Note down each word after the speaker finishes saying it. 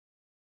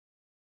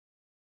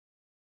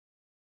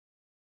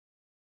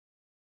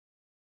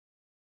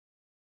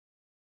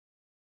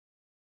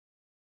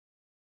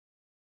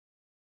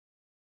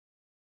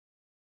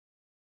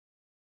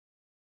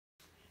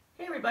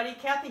Hey everybody,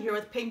 Kathy here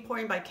with Paint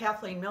Pouring by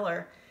Kathleen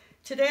Miller.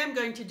 Today I'm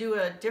going to do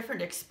a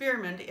different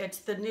experiment. It's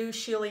the new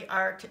Sheely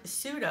Art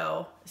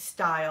Pseudo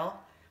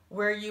style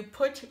where you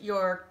put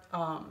your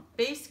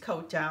base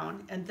coat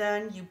down and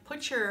then you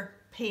put your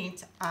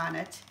paint on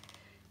it.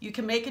 You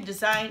can make a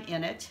design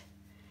in it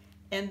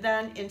and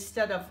then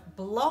instead of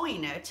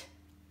blowing it,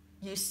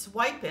 you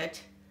swipe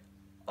it.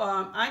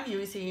 I'm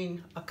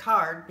using a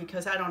card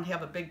because I don't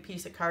have a big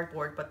piece of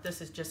cardboard, but this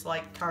is just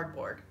like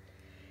cardboard,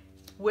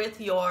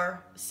 with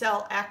your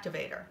cell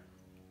activator.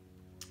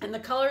 And the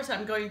colors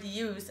I'm going to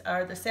use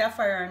are the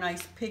Sapphire and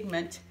Ice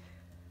Pigment,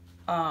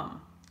 and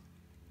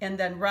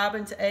then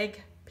Robin's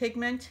Egg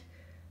Pigment,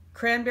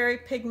 Cranberry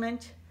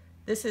Pigment.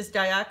 This is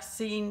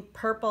Dioxazine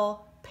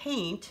Purple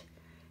Paint,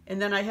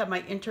 and then I have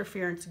my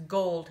Interference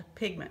Gold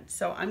Pigment.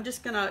 So I'm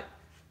just gonna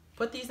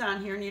put these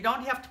on here, and you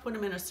don't have to put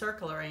them in a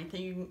circle or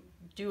anything. You can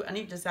do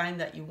any design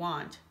that you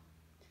want.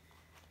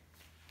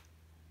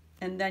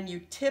 And then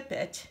you tip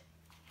it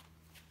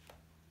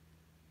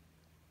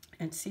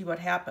and see what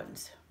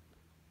happens.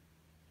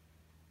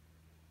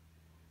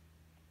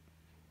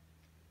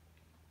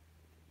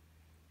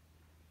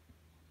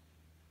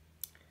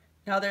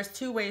 Now there's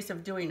two ways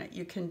of doing it.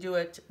 You can do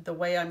it the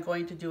way I'm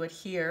going to do it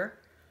here,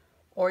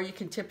 or you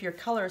can tip your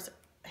colors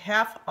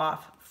half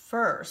off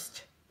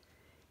first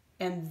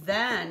and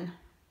then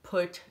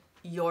put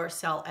your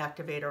cell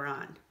activator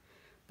on.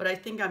 But I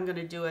think I'm going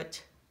to do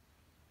it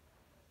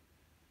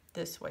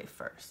this way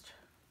first.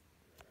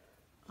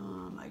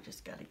 I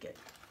just got to get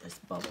this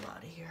bubble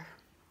out of here.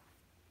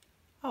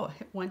 Oh,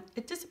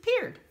 it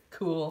disappeared.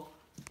 Cool.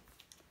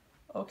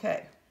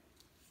 Okay.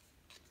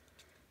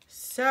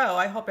 So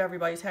I hope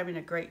everybody's having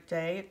a great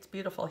day. It's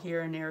beautiful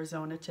here in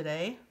Arizona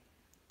today.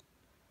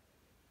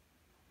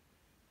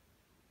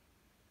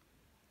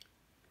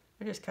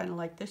 I just kind of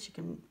like this. You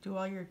can do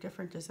all your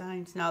different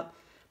designs. Now,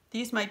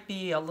 these might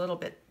be a little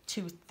bit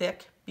too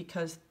thick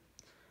because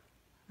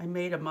I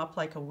made them up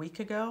like a week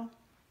ago.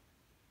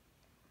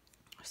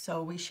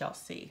 So we shall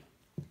see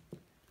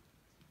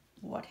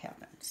what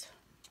happens.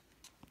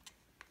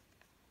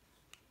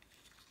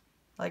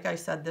 Like I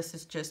said, this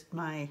is just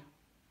my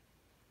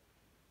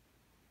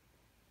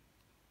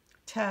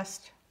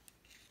test.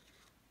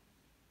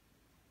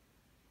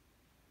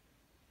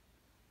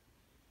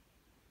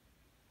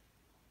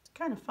 It's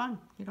kind of fun.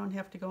 You don't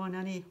have to go in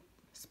any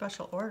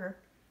special order.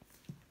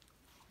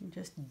 You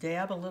just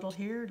dab a little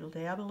here,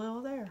 dab a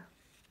little there.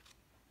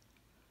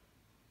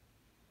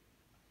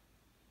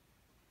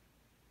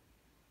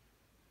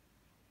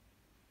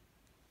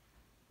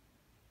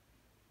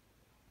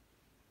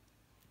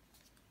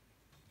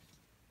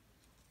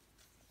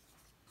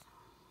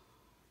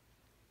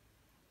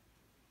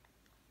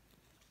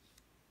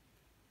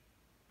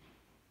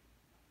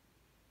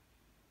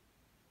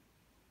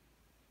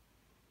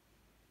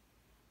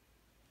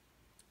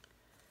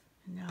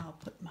 Now I'll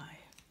put my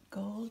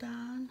gold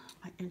on,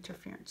 my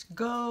Interference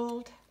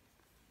Gold,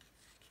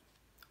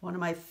 one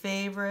of my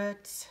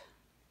favorites.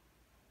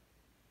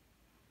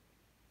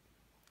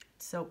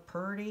 It's so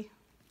pretty.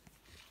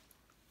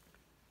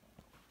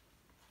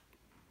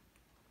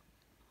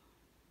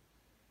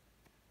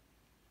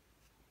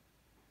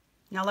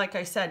 Now, like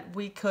I said,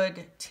 we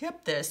could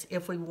tip this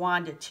if we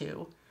wanted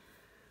to,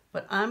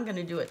 but I'm going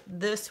to do it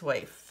this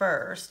way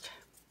first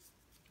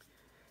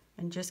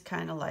and just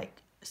kind of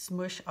like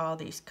smush all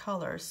these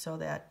colors so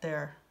that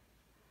they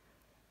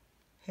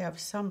have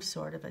some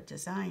sort of a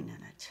design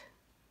in it.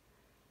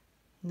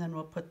 And then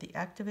we'll put the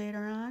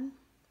activator on.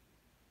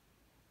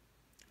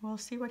 We'll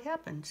see what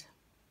happens.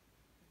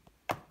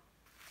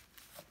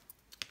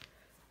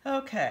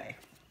 Okay.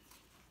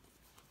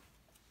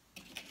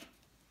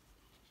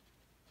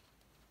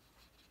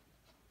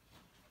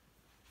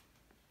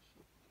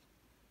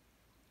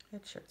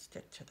 It should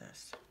stick to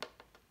this.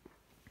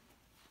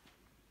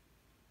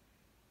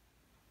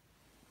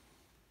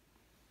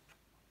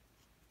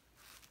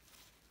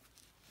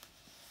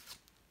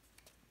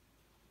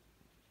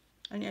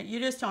 And you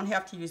just don't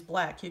have to use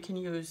black. You can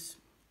use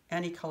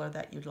any color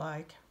that you'd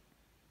like.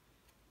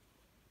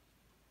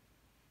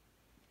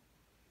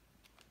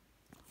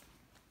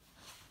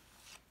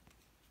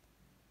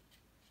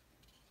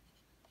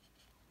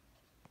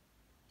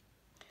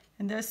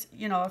 And this,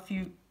 you know, if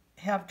you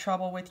have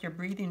trouble with your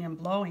breathing and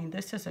blowing,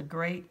 this is a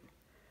great,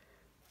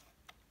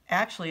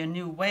 actually a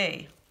new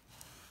way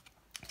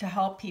to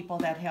help people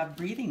that have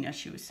breathing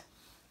issues.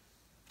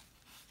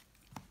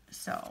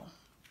 So,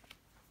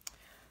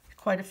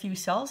 quite a few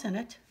cells in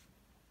it.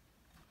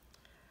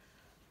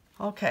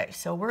 Okay,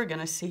 so we're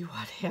gonna see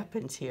what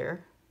happens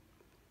here.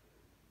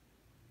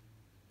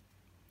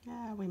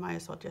 Yeah, we might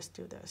as well just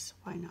do this.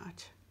 Why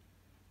not?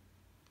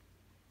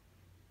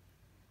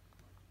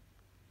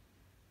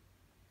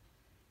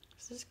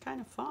 This is kind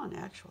of fun,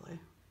 actually.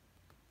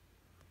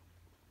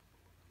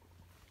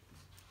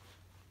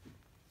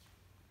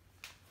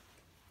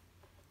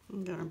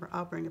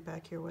 I'll bring it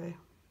back your way.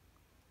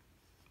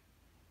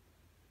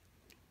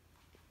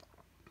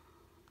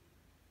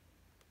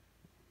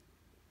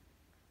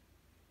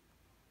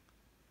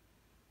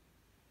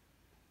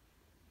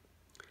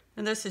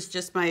 And this is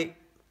just my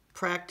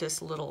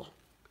practice little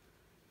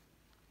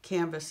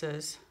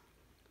canvases.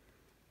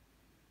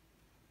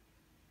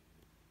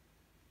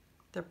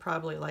 They're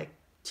probably like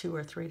 $2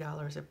 or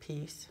 $3 a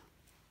piece,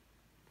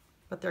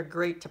 but they're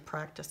great to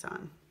practice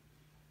on.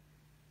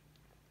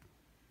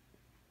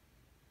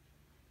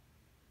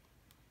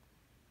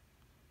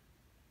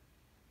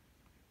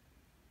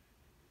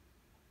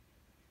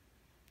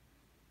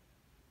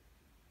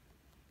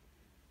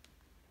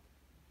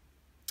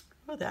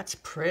 Oh, that's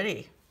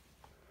pretty.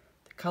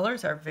 The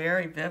colors are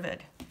very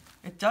vivid.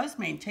 It does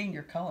maintain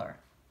your color.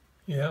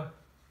 Yeah.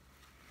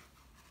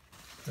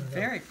 It's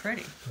very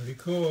pretty. Pretty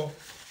cool.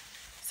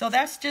 So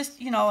that's just,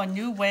 you know, a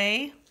new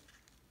way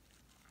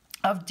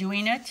of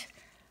doing it.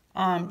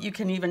 You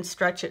can even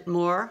stretch it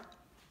more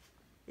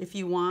if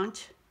you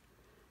want.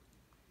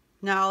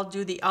 Now I'll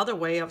do the other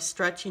way of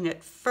stretching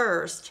it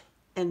first,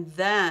 and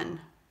then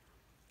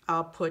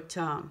I'll put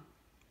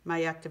my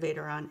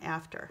activator on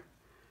after.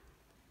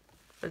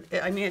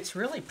 But I mean, it's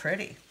really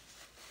pretty.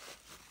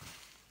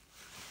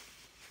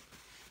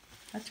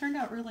 That turned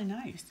out really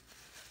nice.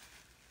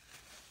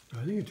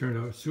 I think it turned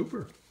out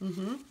super.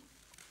 Mm-hmm.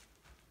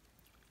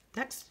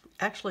 That's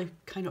actually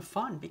kind of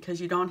fun because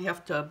you don't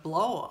have to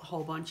blow a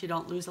whole bunch. You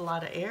don't lose a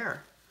lot of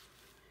air.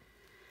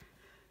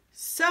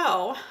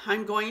 So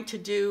I'm going to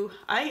do,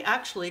 I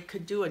actually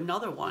could do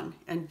another one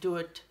and do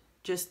it,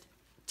 just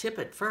tip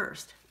it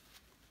first.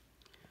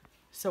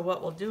 So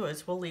what we'll do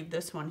is we'll leave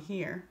this one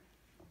here.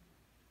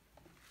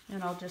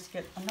 And I'll just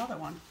get another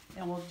one,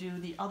 and we'll do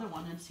the other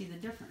one and see the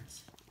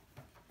difference.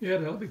 Yeah,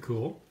 that'll be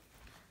cool.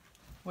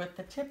 With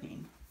the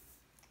tipping.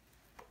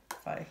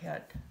 If I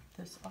had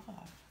this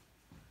off.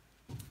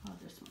 Oh,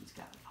 this one's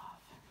got it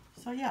off.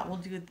 So yeah, we'll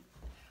do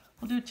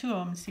 2 of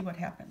them and see what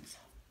happens.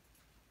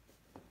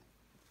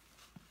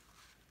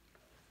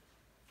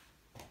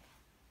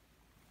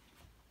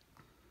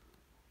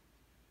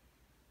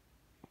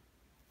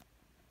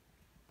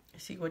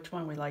 See which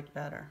one we like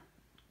better.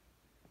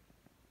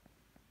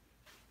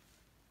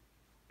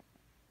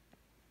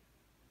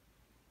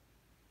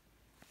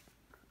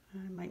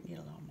 I might need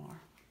a little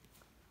more.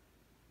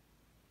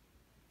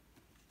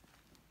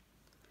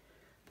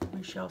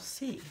 We shall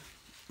see.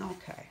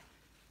 Okay.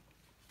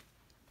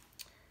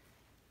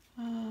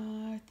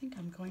 I think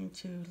I'm going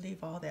to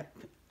leave all that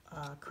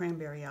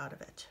cranberry out of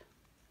it.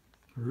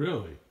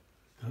 Really?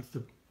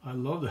 I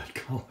love that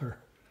color.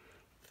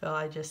 Phil,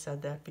 I just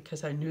said that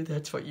because I knew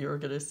that's what you were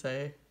going to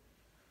say.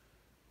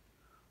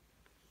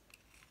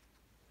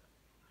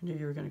 I knew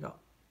you were going to go,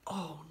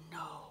 oh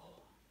no.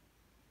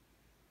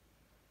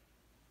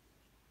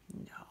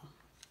 No.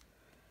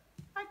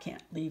 I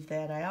can't leave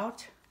that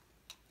out.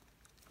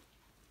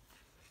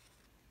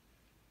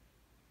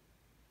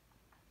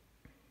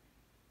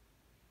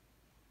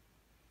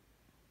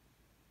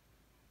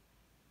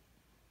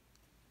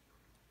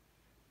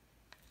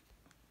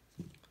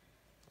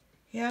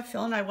 Yeah,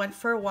 Phil and I went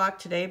for a walk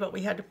today, but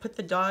we had to put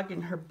the dog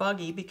in her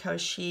buggy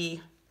because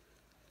she,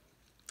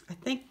 I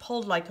think,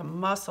 pulled like a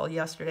muscle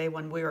yesterday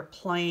when we were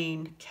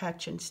playing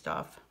catch and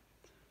stuff.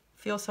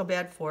 Feel so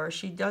bad for her.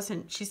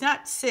 She's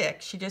not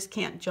sick. She just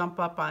can't jump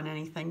up on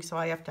anything, so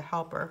I have to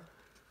help her.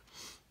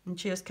 And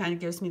she just kind of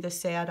gives me the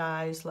sad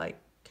eyes like,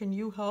 can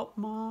you help,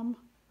 Mom?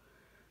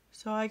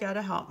 So I got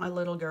to help my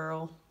little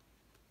girl.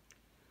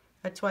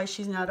 That's why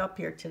she's not up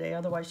here today.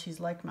 Otherwise, she's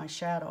like my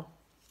shadow.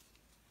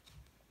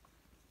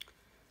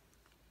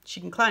 She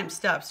can climb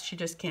steps. She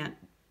just can't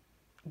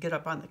get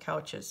up on the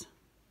couches.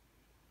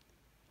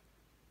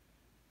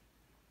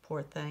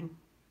 Poor thing.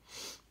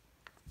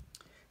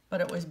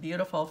 But it was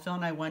beautiful. Phil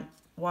and I went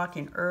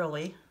walking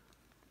early.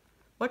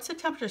 What's the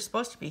temperature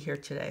supposed to be here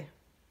today?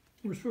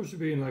 We're supposed to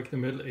be in like the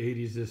middle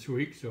 80s this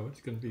week, so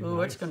it's going to be nice.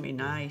 Oh, it's going to be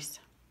nice.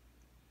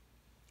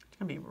 It's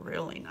going to be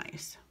really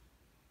nice.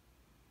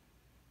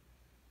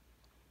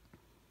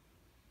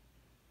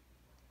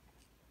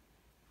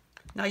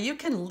 Now you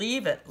can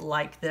leave it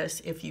like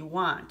this if you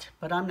want,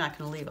 but I'm not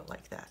going to leave it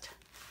like that.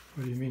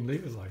 What do you mean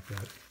leave it like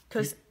that?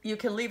 Because you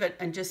can leave it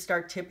and just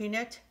start tipping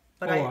it,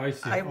 but I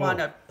see. I want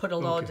to put a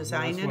little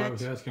design in it.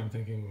 That's why I was asking. I'm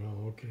thinking,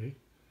 well, okay.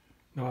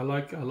 No, I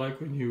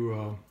like when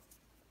you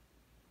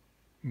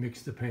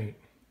mix the paint.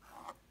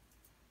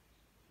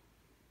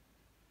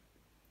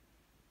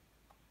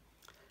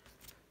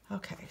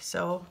 Okay,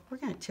 so we're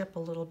going to tip a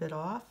little bit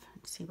off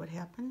and see what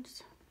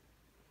happens.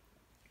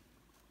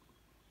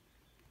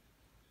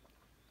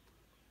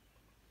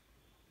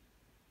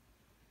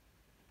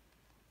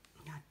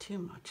 Not too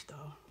much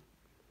though,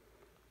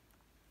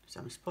 because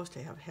I'm supposed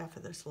to have half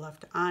of this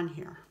left on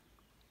here.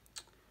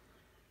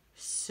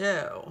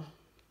 So,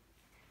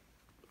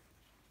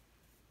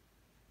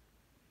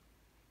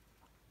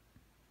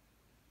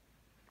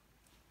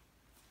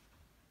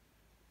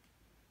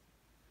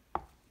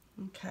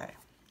 okay,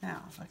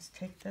 now let's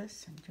take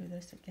this and do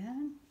this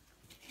again.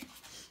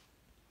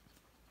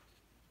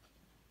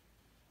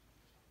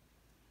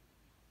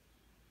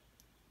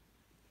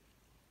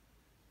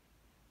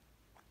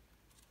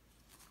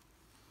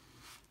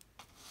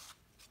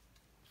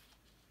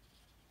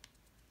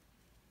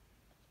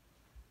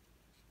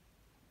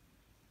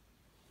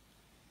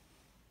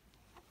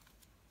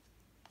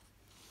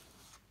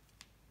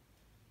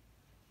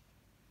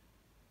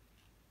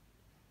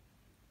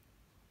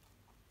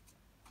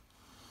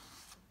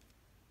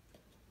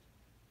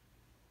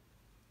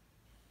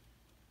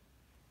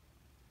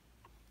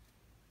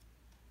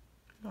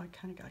 I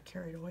kind of got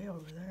carried away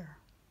over there.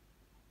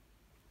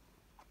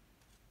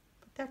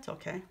 But that's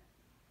okay.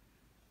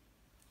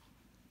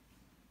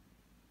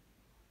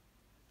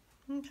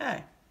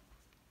 Okay.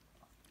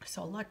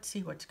 So let's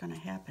see what's going to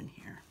happen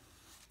here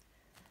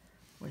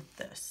with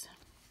this.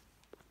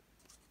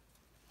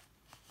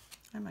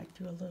 I might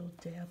do a little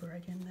dab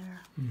right in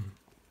there.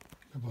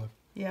 How about?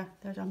 Yeah,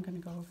 I'm going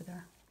to go over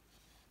there.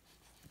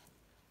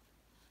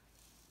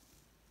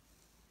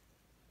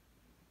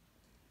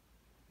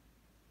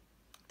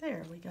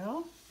 There we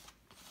go.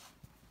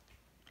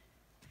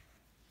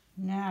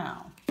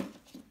 Now,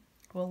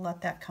 we'll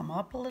let that come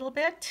up a little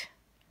bit.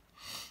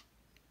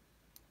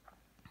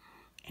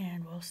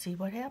 And we'll see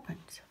what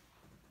happens.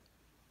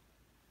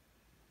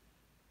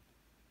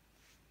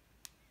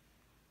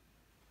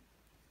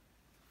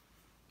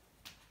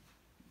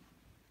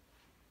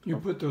 You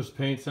put those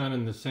paints on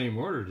in the same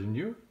order, didn't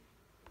you?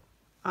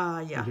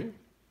 Yeah.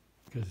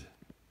 Because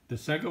the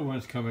second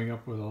one's coming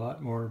up with a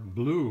lot more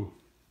blue.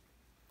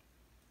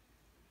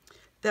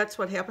 That's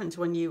what happens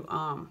when you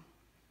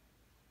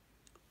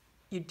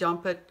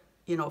dump it,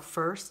 you know,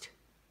 first.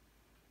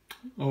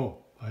 Oh,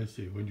 I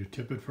see. When you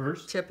tip it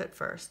first? Tip it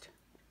first.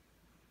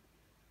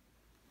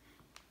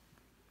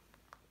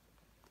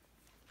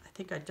 I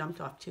think I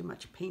dumped off too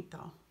much paint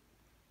though.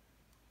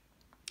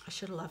 I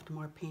should have left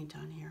more paint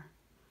on here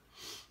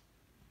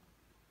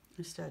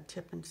instead of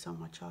tipping so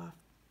much off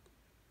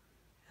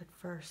at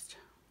first.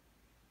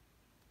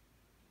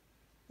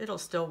 It'll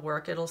still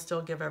work. It'll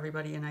still give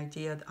everybody an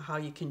idea of how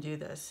you can do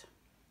this.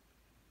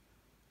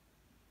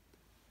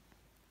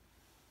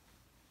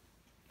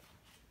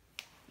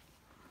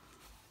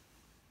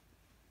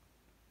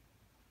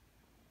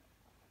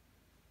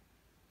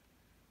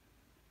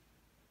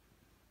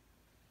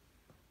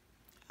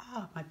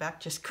 Ah, my back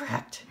just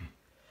cracked.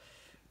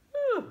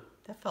 Ooh,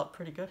 that felt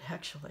pretty good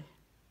actually.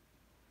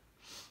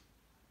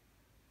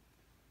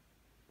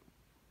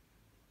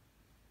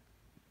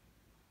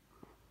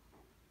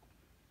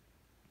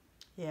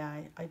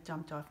 Yeah, I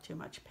dumped off too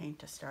much paint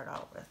to start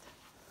out with.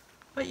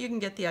 But you can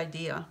get the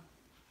idea.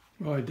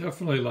 Well, I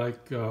definitely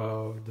like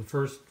the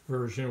first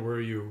version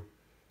where you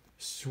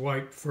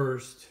swipe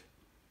first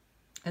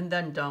and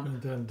then dump.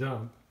 And then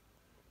dump.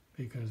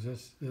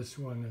 Because this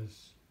one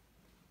is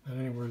not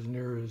anywhere as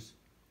near as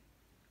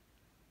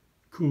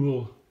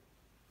cool.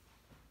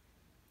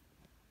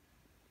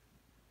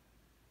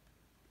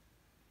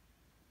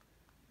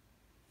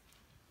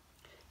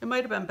 It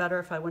might have been better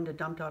if I wouldn't have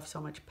dumped off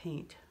so much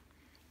paint.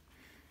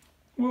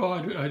 Well,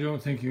 I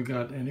don't think you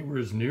got anywhere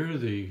as near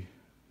the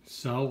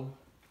cell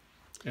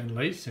and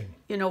lacing.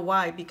 You know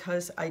why?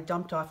 Because I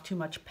dumped off too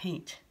much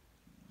paint.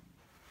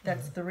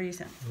 That's the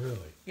reason. Really?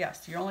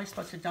 Yes, you're only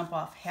supposed to dump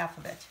off half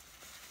of it.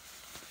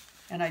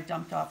 And I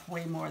dumped off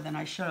way more than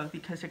I should have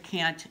because it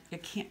can't,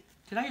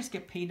 did I just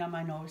get paint on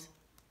my nose?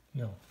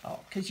 No.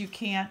 Oh, because you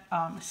can't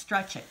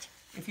stretch it.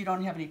 If you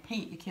don't have any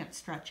paint, you can't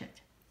stretch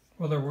it.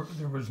 Well,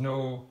 there was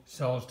no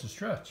cells to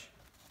stretch,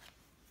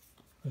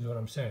 is what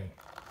I'm saying.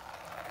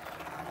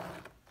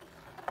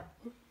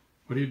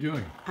 What are you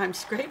doing? I'm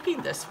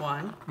scraping this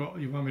one. Well,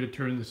 you want me to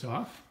turn this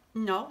off?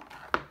 No.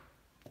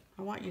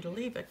 I want you to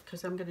leave it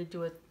because I'm going to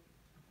do it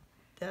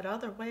that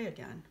other way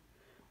again.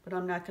 But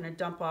I'm not going to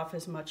dump off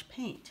as much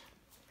paint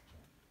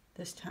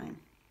this time.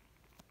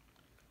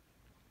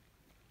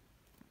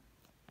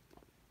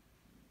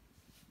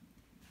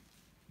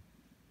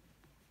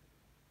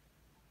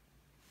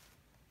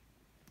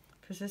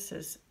 Because this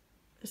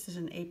is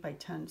an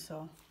 8x10,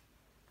 so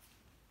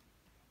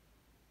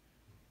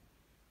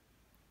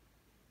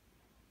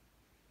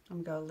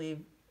I'm going to leave,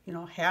 you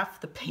know,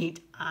 half the paint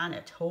on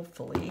it,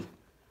 hopefully,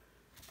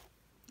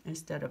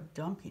 instead of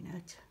dumping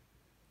it.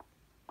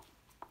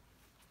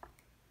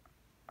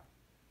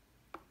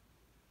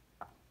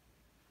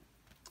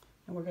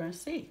 And we're going to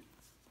see.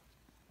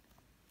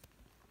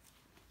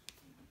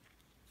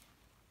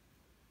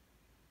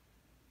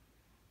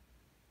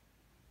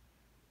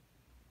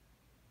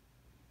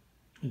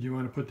 Do you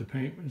want to put the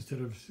paint instead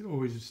of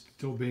always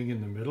still being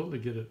in the middle to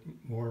get it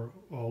more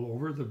all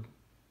over the...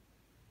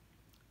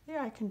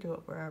 Yeah, I can do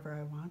it wherever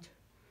I want.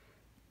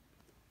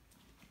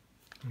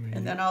 I mean,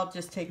 and then I'll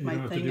just take my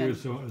thing and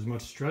as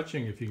much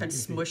stretching if you and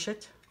smush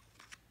it.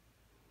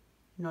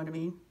 You know what I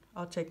mean?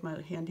 I'll take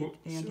my handy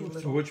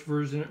little... So which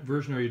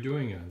version are you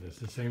doing on this?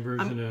 The same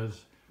version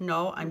as...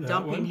 No, I'm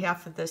dumping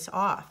half of this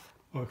off.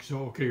 Oh, so,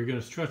 okay, you're going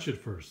to stretch it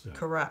first then.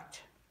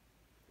 Correct.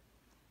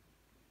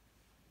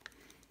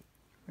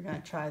 We're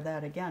going to try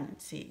that again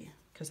and see.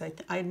 Because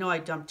I know I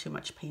dumped too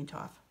much paint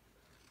off.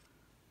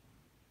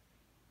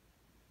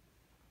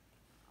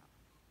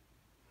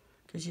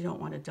 Because you don't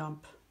want to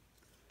dump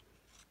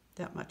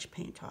that much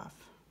paint off.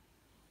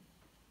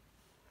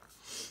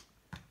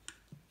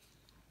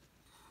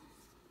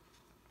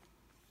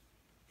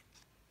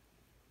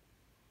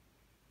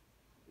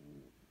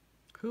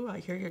 Ooh, I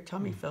hear your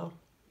tummy, Phil.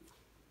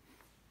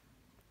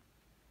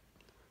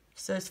 It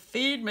says,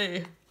 feed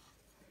me.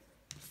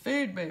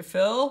 Feed me,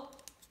 Phil.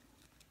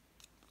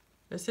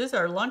 This is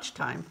our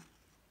lunchtime.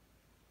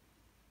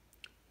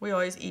 We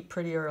always eat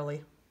pretty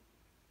early.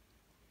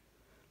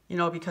 You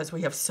know, because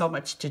we have so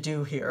much to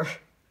do here.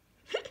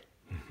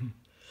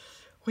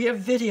 We have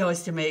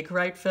videos to make,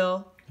 right,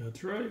 Phil?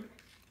 That's right.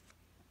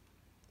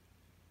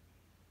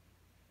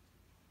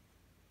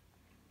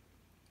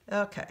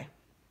 Okay.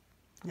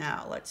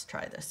 Now let's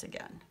try this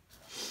again.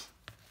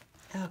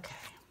 Okay.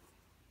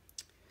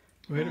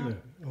 Wait a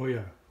minute. Oh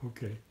yeah.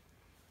 Okay.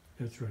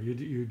 That's right.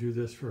 You do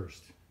this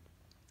first.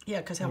 Yeah,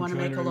 because I I'm want to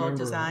trying make a little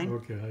remember, design.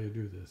 Okay, how you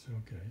do this.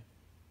 Okay.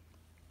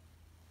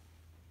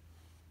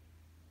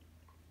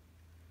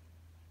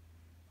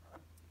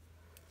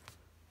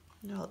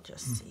 I'll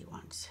just see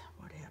once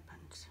what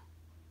happens.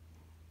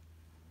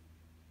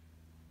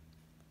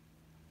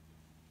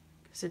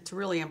 Because it's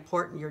really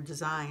important, your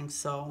design,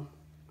 so.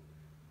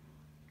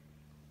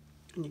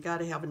 And you got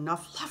to have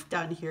enough left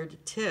on here to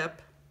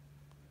tip.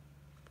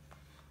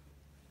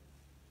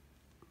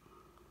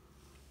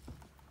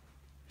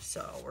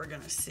 So we're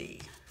going to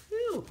see.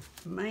 Whew,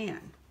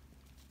 man.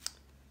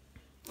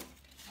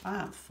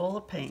 I'm full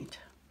of paint.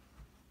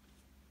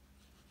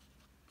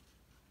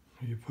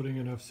 Are you putting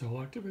enough cell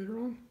activator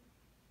on?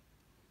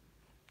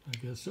 I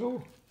guess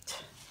so.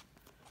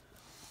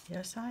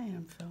 Yes, I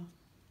am, Phil.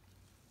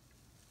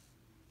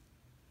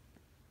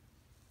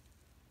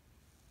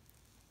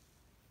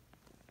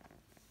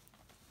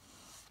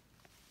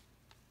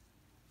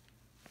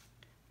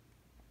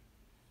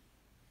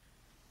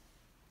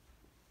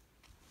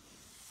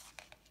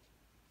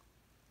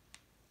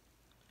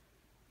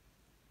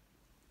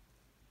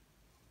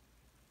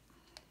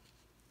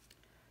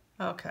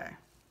 Okay.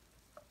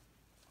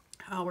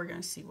 Now we're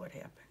going to see what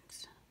happens.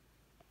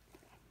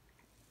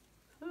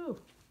 Ooh.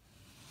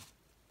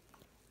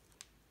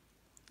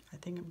 I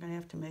think I'm going to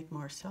have to make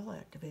more cell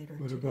activator.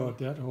 What today. about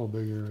that whole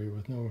big area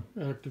with no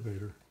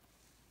activator?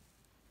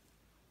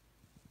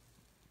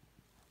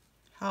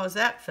 How is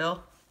that,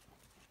 Phil?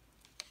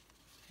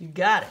 You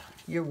got it.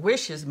 Your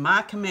wish is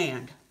my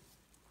command.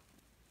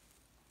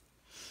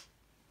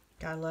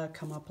 Gotta let it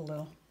come up a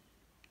little.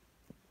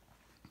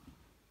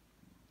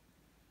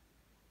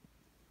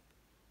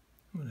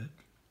 Oh, that's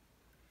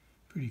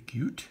pretty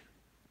cute.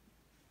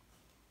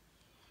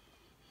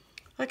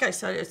 Like I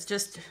said, it's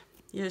just,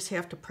 you just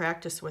have to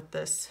practice with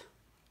this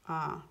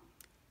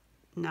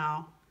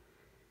now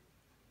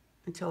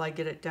until I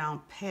get it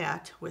down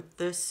pat with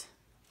this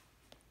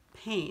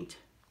paint,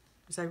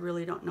 because I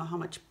really don't know how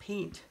much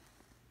paint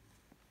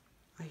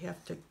I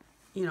have to,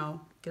 you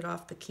know, get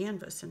off the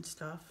canvas and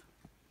stuff.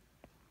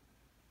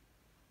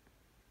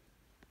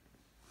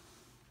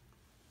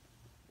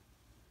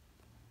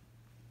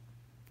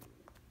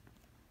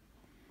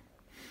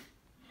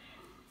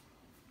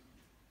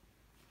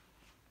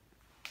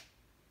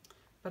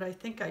 But I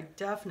think I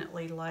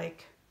definitely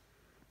like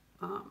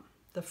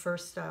the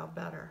first style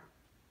better.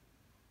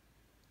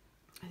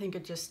 I think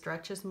it just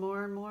stretches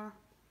more and more.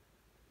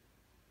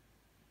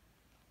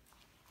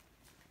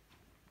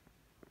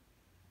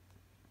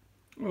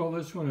 Well,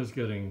 this one is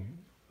getting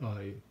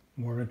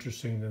more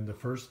interesting than the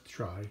first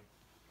try.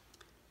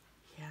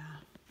 Yeah.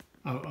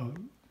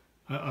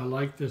 I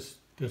like this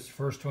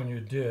first one you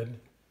did,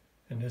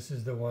 and this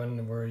is the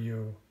one where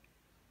you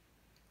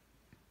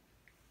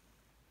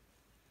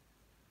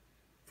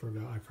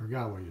I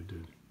forgot what you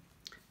did.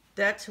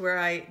 That's where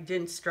I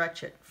didn't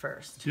stretch it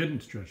first.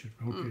 Didn't stretch it.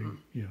 Okay,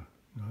 yeah.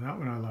 No, that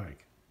one I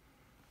like.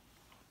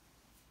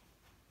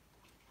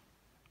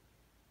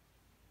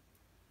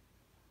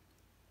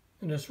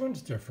 And this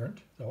one's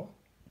different, though.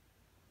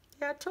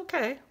 Yeah, it's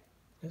okay.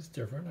 It's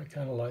different. I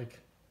kind of like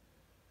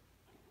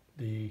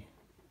the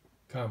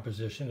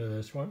composition of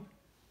this one.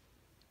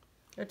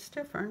 It's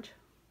different.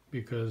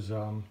 Because,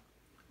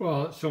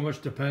 well, so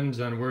much depends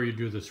on where you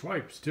do the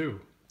swipes,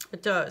 too.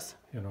 It does.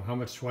 You know, how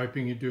much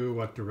swiping you do,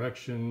 what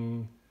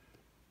direction,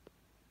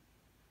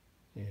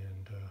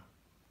 and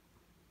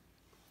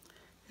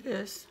it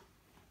is.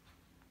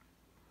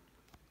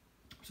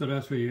 So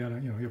that's where you gotta,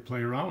 you know, you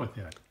play around with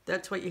that.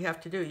 That's what you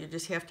have to do. You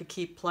just have to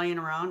keep playing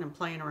around and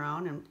playing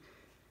around and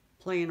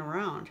playing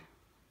around.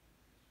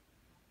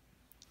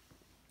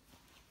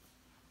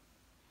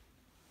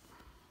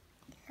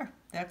 There,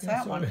 that's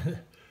that one.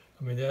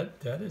 I mean,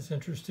 that is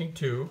interesting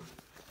too.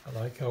 I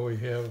like how we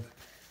have.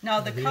 Now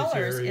the these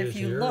colors, if areas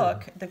you here.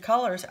 look, the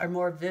colors are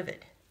more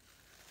vivid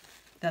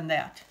than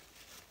that.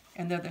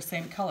 And they're the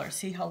same color.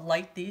 See how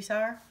light these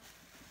are?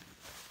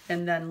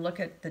 And then look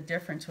at the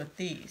difference with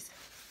these.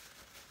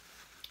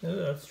 Yeah,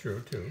 that's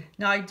true too.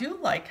 Now I do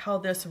like how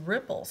this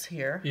ripples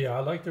here. Yeah,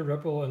 I like the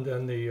ripple and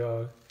then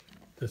the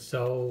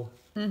cell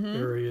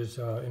areas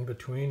in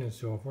between and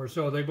so forth.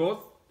 So they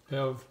both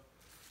have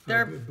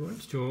They're- good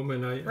points to them,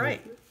 and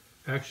Right.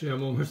 Actually,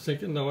 I'm almost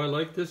thinking, no, I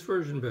like this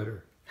version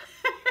better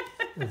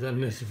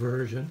than this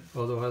version.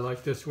 Although I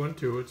like this one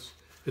too.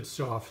 It's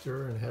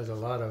softer and has a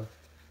lot of.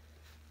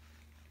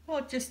 Well,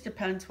 it just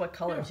depends what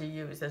colors you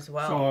use as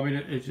well. So I mean,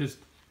 it just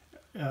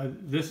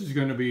this is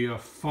going to be a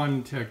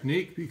fun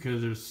technique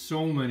because there's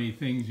so many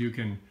things you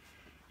can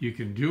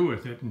do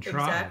with it and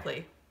try.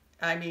 Exactly.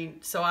 I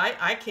mean, so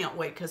I can't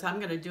wait because I'm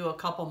going to do a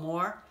couple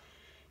more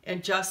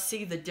and just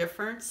see the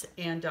difference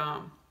and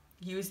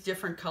use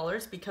different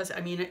colors because,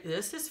 I mean,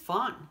 this is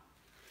fun.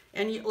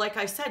 And like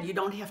I said, you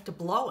don't have to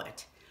blow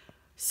it.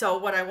 So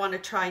what I want to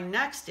try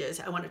next is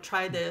I want to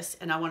try this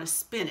and I want to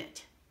spin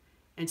it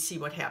and see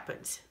what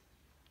happens.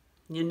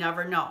 You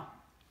never know.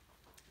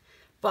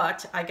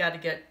 But I got to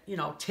get, you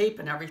know, tape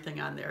and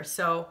everything on there.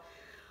 So,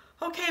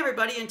 okay,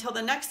 everybody, until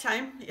the next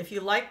time, if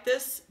you like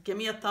this, give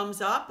me a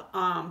thumbs up.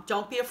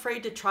 Don't be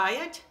afraid to try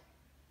it.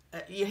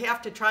 You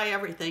have to try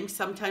everything.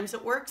 Sometimes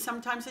it works,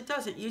 sometimes it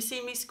doesn't. You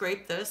see me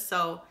scrape this,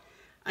 so,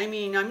 I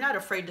mean, I'm not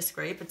afraid to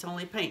scrape. It's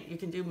only paint. You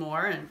can do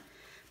more. And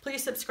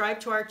please subscribe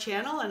to our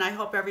channel, and I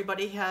hope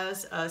everybody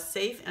has a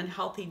safe and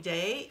healthy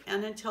day.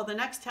 And until the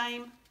next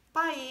time,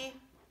 bye.